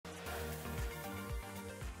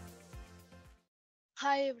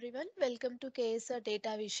Hi everyone, welcome to KSR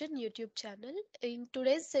Datavizon YouTube channel. In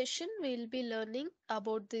today's session, we'll be learning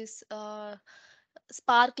about this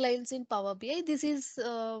Sparklines in Power BI. This is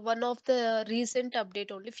one of the recent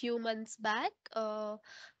update. Only few months back,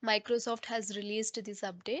 Microsoft has released this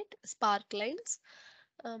update, Sparklines.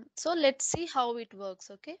 So let's see how it works.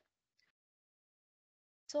 Okay,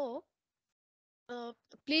 so Uh,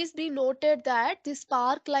 please be noted that the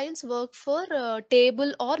spark lines work for table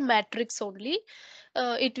or matrix only.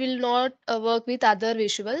 It will not work with other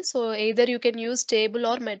visuals. So either you can use table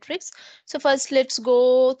or matrix. So first let's go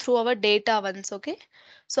through our data once. Okay.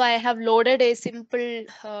 So I have loaded a simple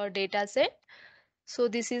data set. So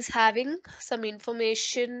this is having some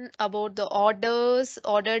information about the orders,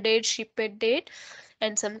 order date, shipment date,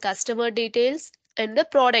 and some customer details and the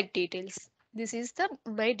product details. This is the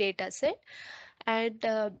my data set, and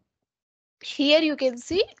here you can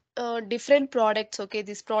see different products. Okay,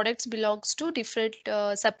 these products belongs to different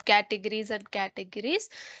subcategories and categories,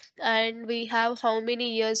 and we have how many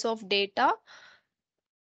years of data.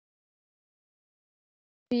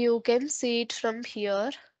 You can see it from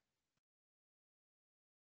here.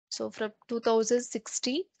 So from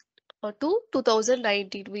 2016 or to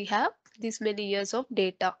 2019 we have this many years of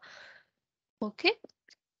data. Okay,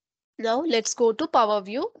 now let's go to Power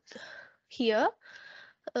View. Here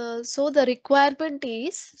so the requirement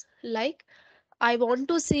is like I want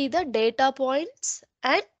to see the data points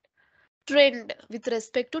and trend with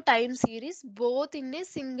respect to time series both in a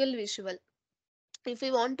single visual. If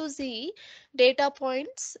we want to see data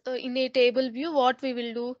points in a table view, what we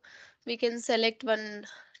will do, we can select one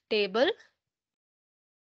table.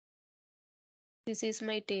 This is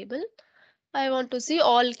my table. I want to see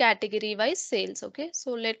all category wise sales. Okay,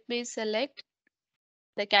 so let me select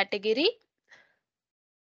the category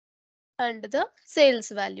and the sales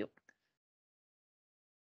value.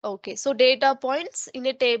 Okay, so data points in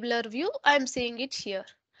a tabular view, I'm seeing it here,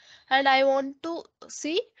 and I want to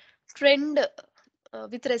see trend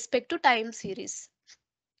with respect to time series.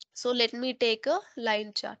 So let me take a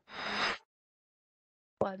line chart.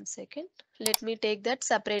 One second. Let me take that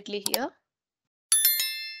separately here.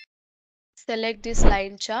 Select this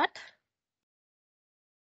line chart.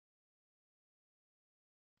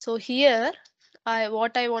 So here,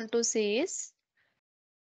 what I want to see is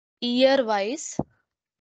year wise.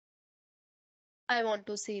 I want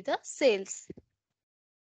to see the sales.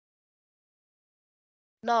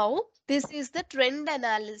 Now, this is the trend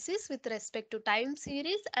analysis with respect to time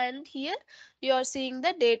series, and here you are seeing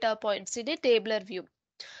the data points in a tabular view.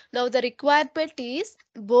 Now the requirement is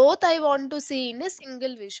both I want to see in a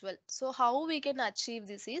single visual. So how we can achieve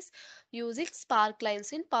this is using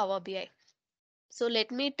Sparklines in Power BI. So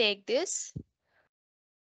let me take this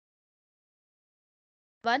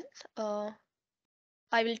one. I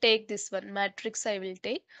will take this one matrix. I will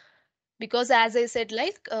take, because as I said,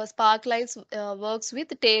 like Sparklines works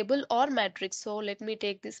with table or matrix. So let me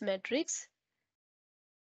take this matrix.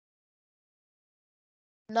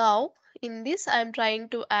 Now in this I am trying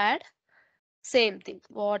to add same thing.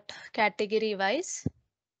 What category wise?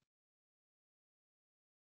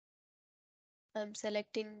 I'm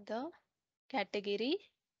selecting the category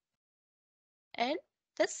and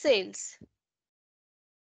the sales.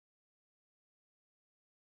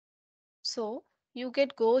 So you can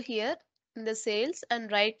go here in the sales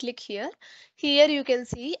and right click here. Here you can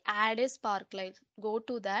see add a sparkline. Go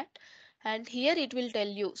to that, and here it will tell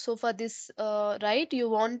you. So for this right, you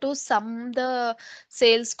want to sum the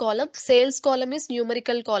sales column. Sales column is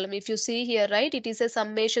numerical column. If you see here, right, it is a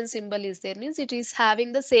summation symbol is there, means it is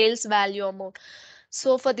having the sales value amount.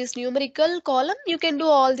 So for this numerical column, you can do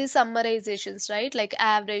all these summarizations, right? Like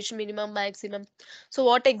average, minimum, maximum. So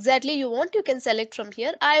what exactly you want, you can select from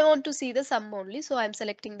here. I want to see the sum only, so I'm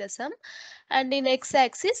selecting the sum. And in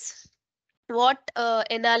x-axis, what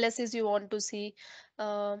analysis you want to see,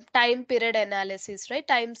 time period analysis, right?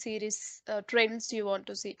 Time series trends you want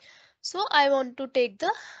to see. So I want to take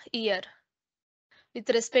the year. With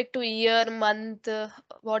respect to year, month,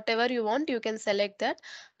 whatever you want, you can select that.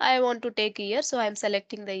 I want to take year, so I'm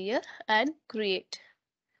selecting the year and create.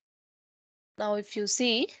 Now if you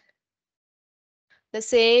see the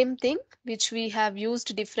same thing which we have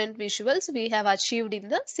used different visuals, we have achieved in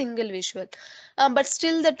the single visual. But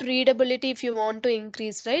still that readability, if you want to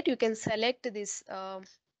increase, right, you can select this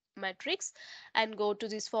matrix and go to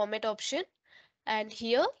this format option, and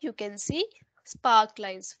here you can see spark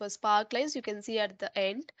lines. For spark lines, you can see at the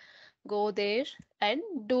end, go there and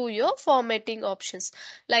do your formatting options.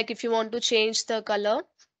 Like if you want to change the color,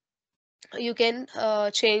 you can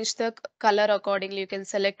change the color accordingly. You can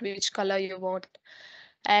select which color you want,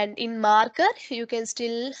 and in marker you can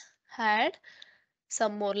still add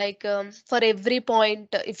some more, like for every point,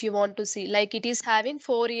 if you want to see, like it is having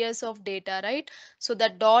 4 years of data, right? So the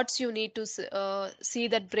dots you need to see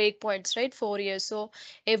that break points, right? 4 years. So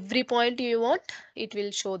every point you want, it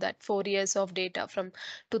will show that 4 years of data from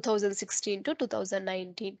 2016 to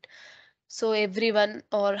 2019. So everyone,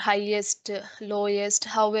 or highest, lowest,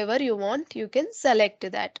 however you want, you can select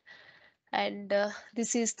that. And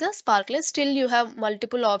this is the Sparklet. Still you have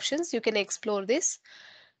multiple options, you can explore this.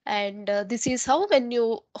 And this is how, when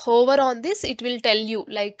you hover on this, it will tell you,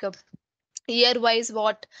 like year wise,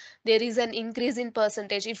 what there is an increase in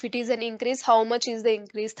percentage. If it is an increase, how much is the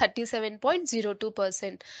increase?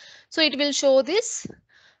 37.02%. So it will show this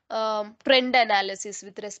trend analysis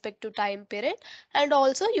with respect to time period. And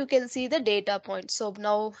also you can see the data points. So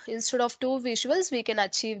now, instead of two visuals, we can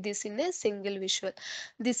achieve this in a single visual.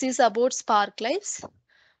 This is about Sparklines.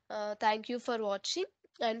 Thank you for watching.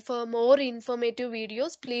 And for more informative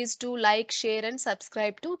videos, please do like, share, and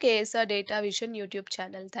subscribe to KSR Data Vision YouTube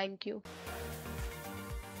channel. Thank you.